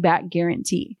money-back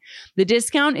guarantee. The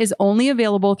discount is only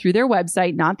available through their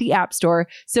website, not the App Store.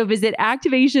 So visit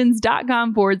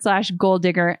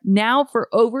activations.com/goaldigger now for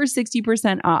over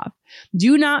 60% off.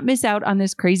 Do not miss out on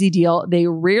this crazy deal. They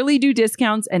rarely do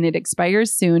discounts and it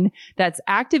expires soon. That's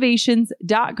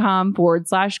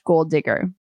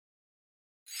activations.com/goaldigger.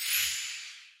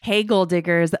 Hey, Goal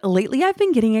Diggers. Lately, I've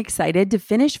been getting excited to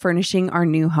finish furnishing our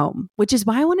new home, which is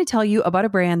why I want to tell you about a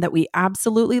brand that we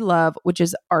absolutely love, which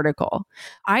is Article.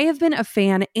 I have been a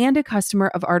fan and a customer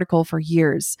of Article for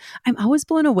years. I'm always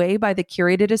blown away by the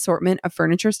curated assortment of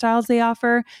furniture styles they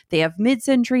offer. They have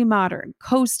mid-century modern,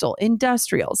 coastal,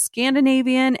 industrial,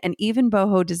 Scandinavian, and even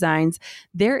boho designs.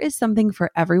 There is something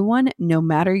for everyone, no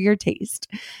matter your taste.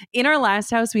 In our last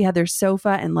house, we had their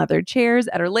sofa and leather chairs.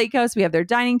 At our lake house, we have their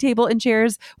dining table and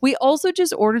chairs. We also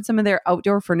just ordered some of their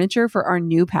outdoor furniture for our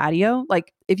new patio.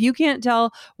 Like, if you can't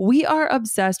tell, we are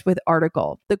obsessed with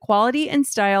Article. The quality and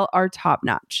style are top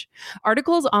notch.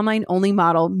 Article's online only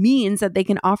model means that they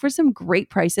can offer some great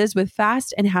prices with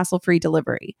fast and hassle-free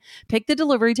delivery. Pick the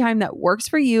delivery time that works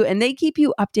for you, and they keep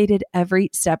you updated every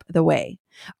step of the way.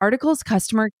 Article's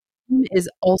customer is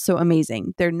also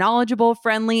amazing. They're knowledgeable,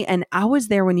 friendly, and always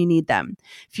there when you need them.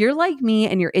 If you're like me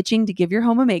and you're itching to give your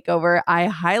home a makeover, I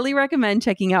highly recommend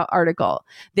checking out Article.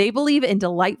 They believe in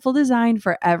delightful design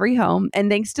for every home,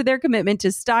 and thanks to their commitment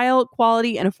to style,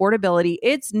 quality, and affordability,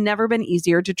 it's never been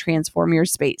easier to transform your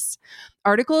space.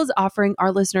 Article is offering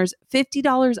our listeners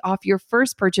 $50 off your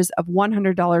first purchase of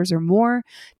 $100 or more.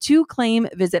 To claim,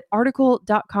 visit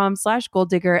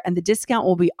article.com/goaldigger and the discount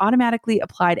will be automatically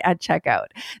applied at checkout.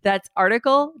 That's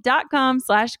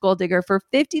article.com/goaldigger for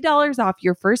 $50 off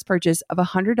your first purchase of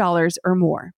 $100 or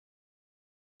more.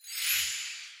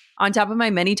 On top of my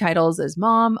many titles as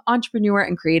mom, entrepreneur,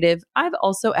 and creative, I've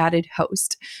also added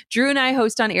host. Drew and I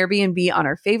host on Airbnb on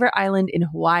our favorite island in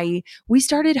Hawaii. We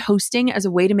started hosting as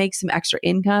a way to make some extra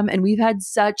income, and we've had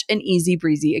such an easy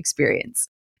breezy experience.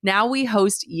 Now we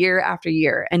host year after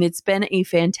year, and it's been a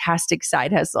fantastic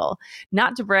side hustle.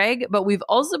 Not to brag, but we've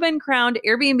also been crowned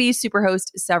Airbnb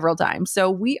Superhost several times,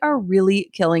 so we are really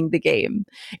killing the game.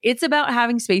 It's about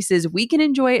having spaces we can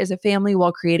enjoy as a family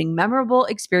while creating memorable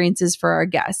experiences for our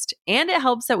guests, and it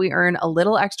helps that we earn a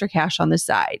little extra cash on the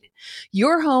side.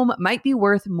 Your home might be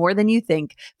worth more than you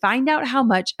think. Find out how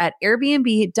much at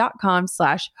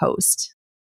airbnb.com/host.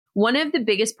 One of the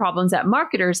biggest problems that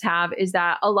marketers have is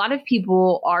that a lot of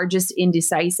people are just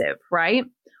indecisive, right?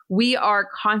 We are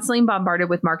constantly bombarded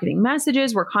with marketing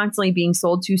messages. We're constantly being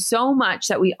sold to so much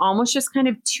that we almost just kind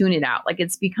of tune it out. Like,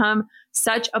 it's become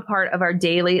such a part of our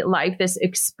daily life, this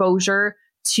exposure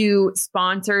to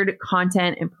sponsored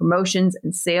content and promotions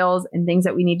and sales and things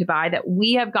that we need to buy, that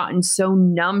we have gotten so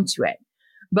numb to it.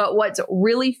 But what's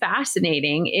really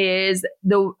fascinating is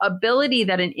the ability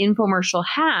that an infomercial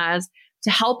has to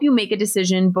help you make a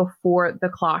decision before the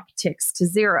clock ticks to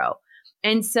zero.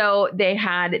 And so they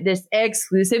had this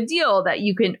exclusive deal that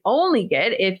you can only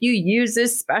get if you use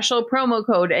this special promo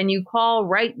code and you call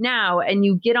right now and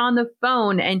you get on the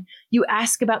phone and you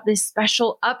ask about this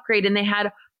special upgrade. And they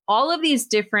had all of these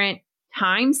different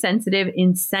time sensitive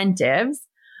incentives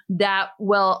that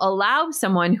will allow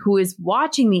someone who is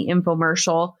watching the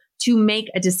infomercial to make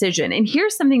a decision. And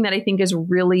here's something that I think is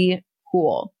really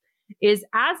cool is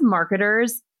as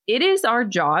marketers, it is our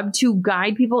job to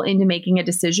guide people into making a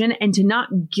decision and to not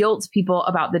guilt people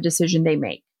about the decision they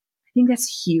make. I think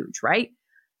that's huge, right?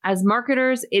 As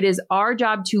marketers, it is our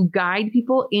job to guide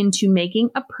people into making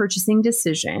a purchasing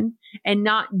decision and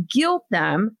not guilt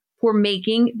them for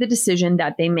making the decision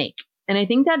that they make. And I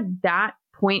think that that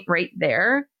point right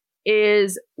there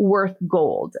is worth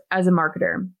gold as a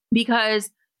marketer, because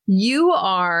you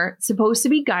are supposed to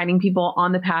be guiding people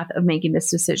on the path of making this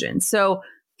decision. So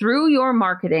through your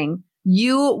marketing,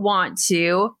 you want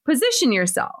to position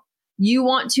yourself. You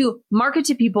want to market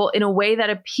to people in a way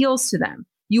that appeals to them.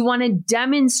 You want to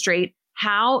demonstrate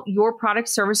how your product,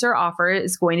 service, or offer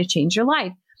is going to change your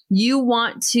life. You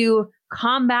want to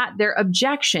combat their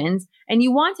objections, and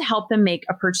you want to help them make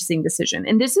a purchasing decision.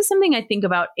 And this is something I think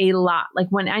about a lot. Like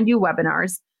when I do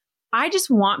webinars, I just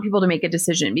want people to make a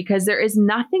decision, because there is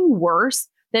nothing worse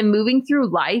than moving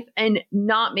through life and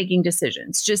not making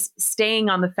decisions, just staying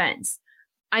on the fence.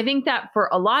 I think that for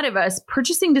a lot of us,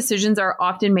 purchasing decisions are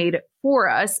often made for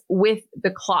us with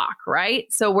the clock, right?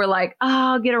 So we're like, oh,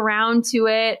 I'll get around to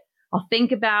it. I'll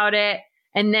think about it.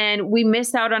 And then we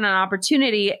miss out on an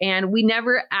opportunity and we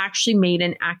never actually made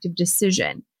an active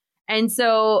decision. And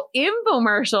so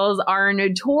infomercials are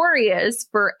notorious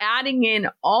for adding in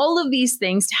all of these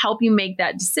things to help you make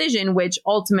that decision, which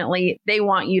ultimately they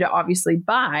want you to obviously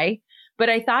buy. But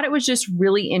I thought it was just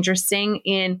really interesting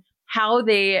in how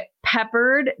they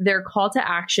peppered their call to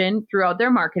action throughout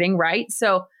their marketing, right?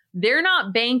 So they're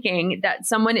not banking that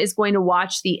someone is going to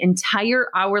watch the entire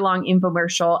hour-long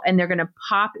infomercial and they're going to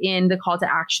pop in the call to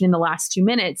action in the last 2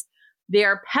 minutes. They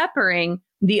are peppering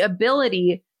the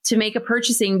ability to make a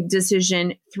purchasing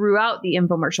decision throughout the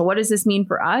infomercial. What does this mean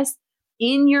for us?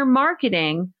 In your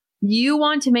marketing, you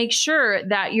want to make sure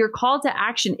that your call to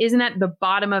action isn't at the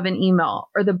bottom of an email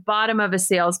or the bottom of a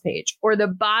sales page or the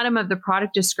bottom of the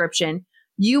product description.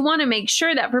 You want to make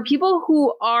sure that for people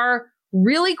who are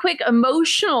really quick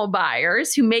emotional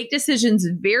buyers who make decisions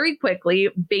very quickly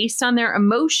based on their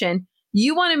emotion,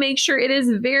 you want to make sure it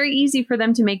is very easy for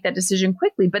them to make that decision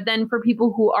quickly. But then for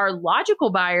people who are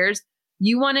logical buyers,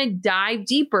 you want to dive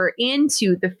deeper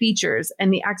into the features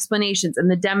and the explanations and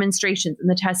the demonstrations and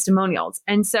the testimonials.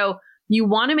 And so you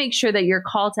want to make sure that your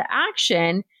call to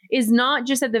action is not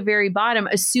just at the very bottom,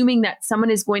 assuming that someone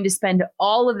is going to spend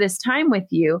all of this time with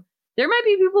you. There might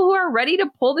be people who are ready to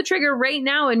pull the trigger right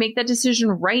now and make that decision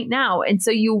right now. And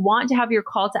so you want to have your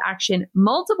call to action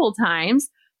multiple times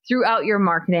throughout your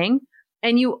marketing.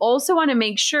 And you also want to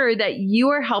make sure that you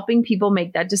are helping people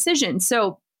make that decision.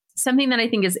 So something that I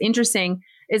think is interesting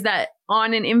is that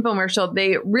on an infomercial,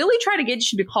 they really try to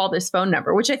get you to call this phone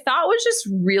number, which I thought was just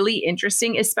really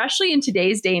interesting, especially in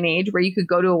today's day and age where you could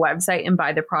go to a website and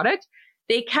buy the product.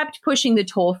 They kept pushing the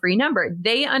toll-free number.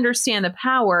 They understand the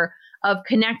power of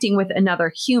connecting with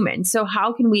another human. So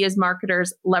how can we as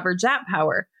marketers leverage that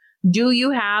power? Do you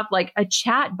have like a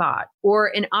chat bot or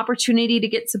an opportunity to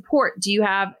get support? Do you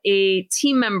have a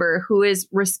team member who is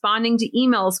responding to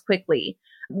emails quickly?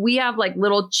 We have like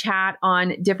little chat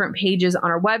on different pages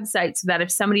on our website so that if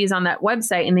somebody is on that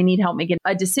website and they need help making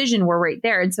a decision, we're right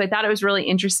there. And so I thought it was really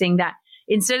interesting that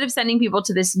instead of sending people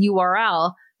to this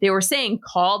URL, they were saying,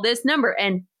 call this number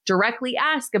and directly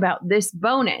ask about this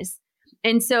bonus.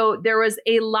 And so there was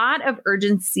a lot of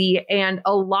urgency and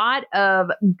a lot of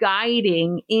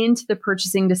guiding into the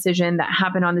purchasing decision that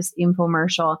happened on this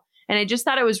infomercial. And I just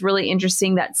thought it was really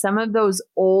interesting that some of those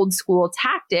old school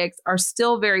tactics are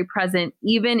still very present,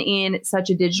 even in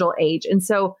such a digital age. And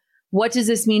so what does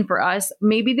this mean for us?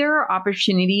 Maybe there are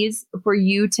opportunities for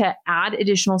you to add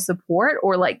additional support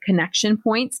or like connection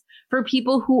points for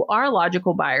people who are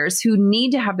logical buyers, who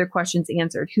need to have their questions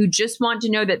answered, who just want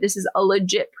to know that this is a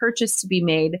legit purchase to be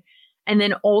made. And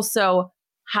then also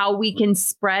how we can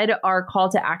spread our call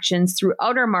to actions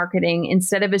throughout our marketing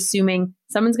instead of assuming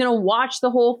someone's going to watch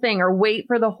the whole thing or wait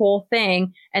for the whole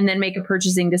thing and then make a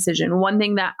purchasing decision. One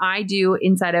thing that I do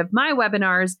inside of my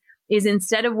webinars is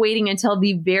instead of waiting until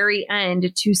the very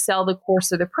end to sell the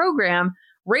course or the program,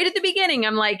 right at the beginning,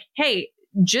 I'm like, hey,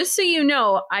 just so you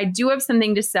know, I do have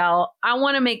something to sell. I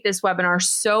want to make this webinar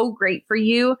so great for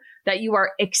you that you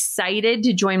are excited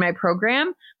to join my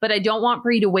program, but I don't want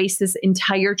for you to waste this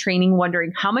entire training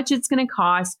wondering how much it's going to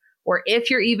cost or if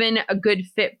you're even a good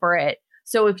fit for it.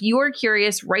 So if you are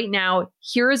curious right now,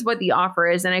 here is what the offer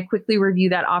is. And I quickly review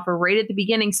that offer right at the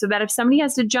beginning so that if somebody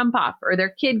has to jump off or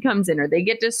their kid comes in or they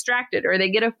get distracted or they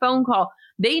get a phone call,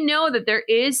 they know that there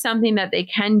is something that they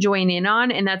can join in on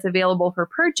and that's available for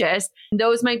purchase.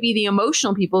 Those might be the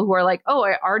emotional people who are like, oh,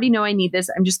 I already know I need this.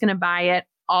 I'm just going to buy it.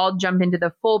 I'll jump into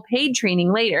the full paid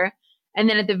training later. And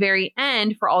then at the very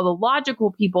end, for all the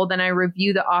logical people, then I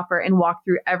review the offer and walk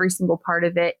through every single part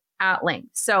of it at length.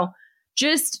 So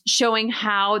just showing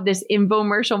how this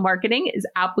infomercial marketing is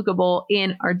applicable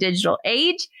in our digital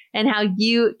age and how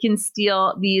you can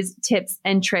steal these tips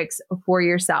and tricks for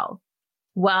yourself.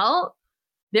 Well,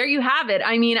 there you have it.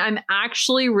 I mean, I'm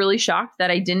actually really shocked that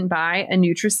I didn't buy a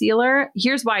NutriSealer.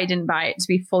 Here's why I didn't buy it, to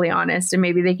be fully honest. And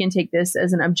maybe they can take this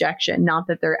as an objection, not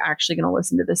that they're actually going to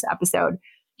listen to this episode.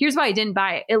 Here's why I didn't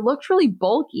buy it. It looked really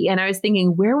bulky. And I was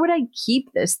thinking, where would I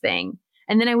keep this thing?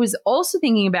 And then I was also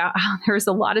thinking about how there's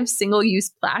a lot of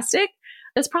single-use plastic.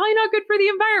 That's probably not good for the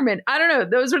environment. I don't know.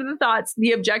 Those were the thoughts,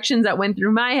 the objections that went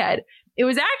through my head. It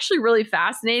was actually really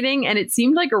fascinating and it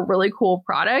seemed like a really cool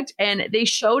product. And they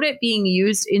showed it being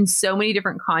used in so many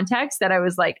different contexts that I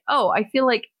was like, oh, I feel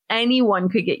like anyone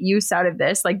could get use out of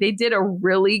this. Like they did a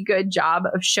really good job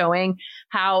of showing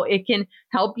how it can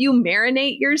help you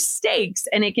marinate your steaks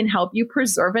and it can help you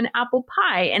preserve an apple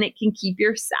pie and it can keep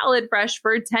your salad fresh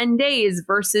for 10 days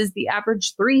versus the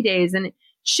average 3 days. And it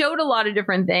showed a lot of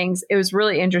different things. It was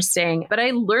really interesting, but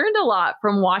I learned a lot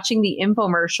from watching the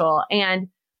infomercial. And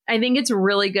I think it's a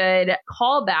really good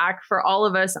callback for all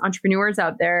of us entrepreneurs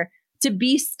out there to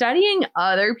be studying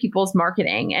other people's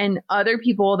marketing and other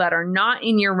people that are not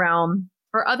in your realm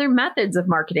or other methods of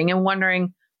marketing and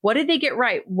wondering, what did they get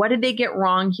right? What did they get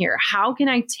wrong here? How can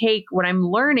I take what I'm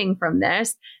learning from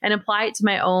this and apply it to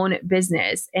my own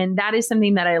business? And that is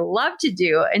something that I love to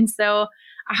do. And so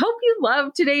I hope you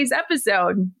loved today's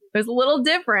episode. It was a little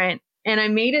different. And I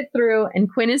made it through,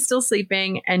 and Quinn is still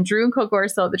sleeping, and Drew and Coco are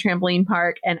still at the trampoline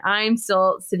park, and I'm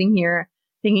still sitting here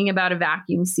thinking about a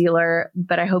vacuum sealer.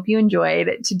 But I hope you enjoyed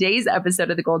today's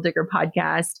episode of the Gold Digger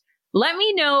Podcast. Let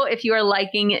me know if you are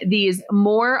liking these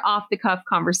more off-the-cuff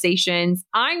conversations.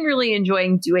 I'm really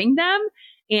enjoying doing them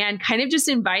and kind of just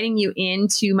inviting you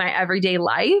into my everyday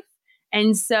life.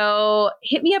 And so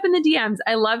hit me up in the DMs.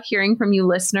 I love hearing from you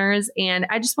listeners. And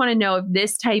I just want to know if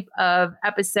this type of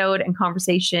episode and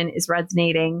conversation is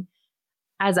resonating.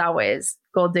 As always,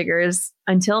 gold diggers,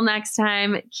 until next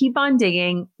time, keep on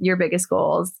digging your biggest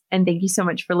goals. And thank you so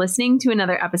much for listening to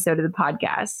another episode of the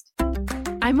podcast.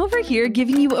 I'm over here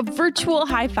giving you a virtual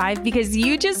high five because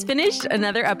you just finished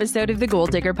another episode of the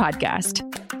Gold Digger Podcast.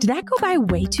 Did that go by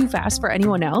way too fast for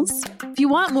anyone else? If you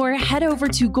want more, head over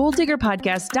to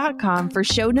golddiggerpodcast.com for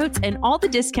show notes and all the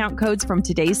discount codes from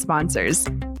today's sponsors.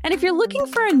 And if you're looking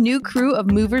for a new crew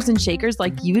of movers and shakers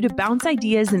like you to bounce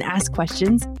ideas and ask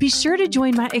questions, be sure to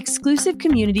join my exclusive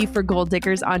community for gold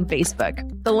diggers on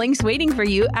Facebook. The link's waiting for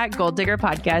you at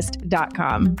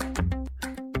golddiggerpodcast.com.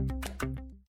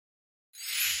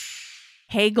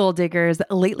 Hey, gold diggers.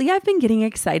 Lately, I've been getting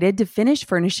excited to finish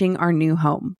furnishing our new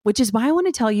home, which is why I want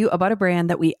to tell you about a brand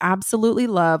that we absolutely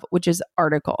love, which is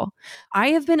Article.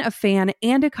 I have been a fan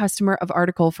and a customer of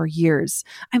Article for years.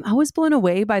 I'm always blown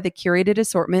away by the curated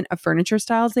assortment of furniture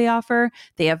styles they offer.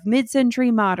 They have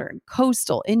mid-century modern,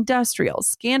 coastal, industrial,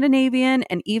 Scandinavian,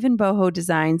 and even boho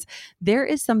designs. There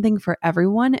is something for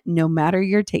everyone, no matter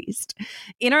your taste.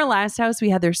 In our last house, we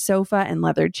had their sofa and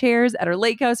leather chairs. At our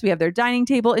lake house, we have their dining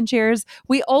table and chairs.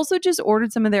 We also just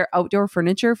ordered some of their outdoor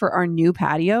furniture for our new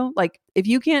patio. Like, if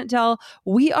you can't tell,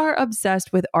 we are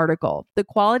obsessed with Article. The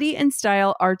quality and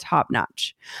style are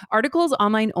top-notch. Article's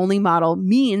online-only model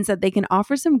means that they can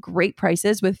offer some great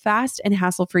prices with fast and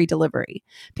hassle-free delivery.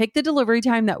 Pick the delivery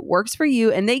time that works for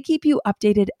you, and they keep you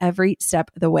updated every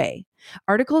step of the way.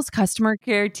 Article's customer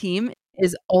care team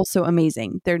is also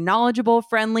amazing. They're knowledgeable,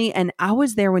 friendly, and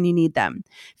always there when you need them.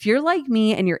 If you're like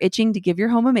me and you're itching to give your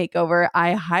home a makeover,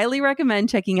 I highly recommend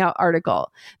checking out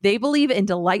Article. They believe in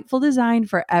delightful design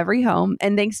for every home,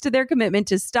 and thanks to their commitment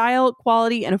to style,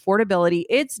 quality, and affordability,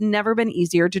 it's never been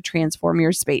easier to transform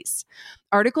your space.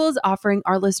 Article is offering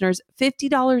our listeners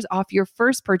 $50 off your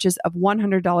first purchase of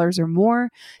 $100 or more.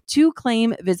 To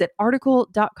claim, visit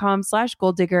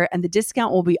article.com/golddigger and the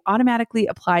discount will be automatically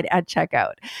applied at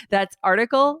checkout. That's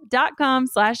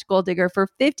article.com/golddigger for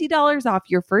 $50 off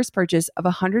your first purchase of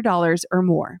 $100 or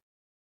more.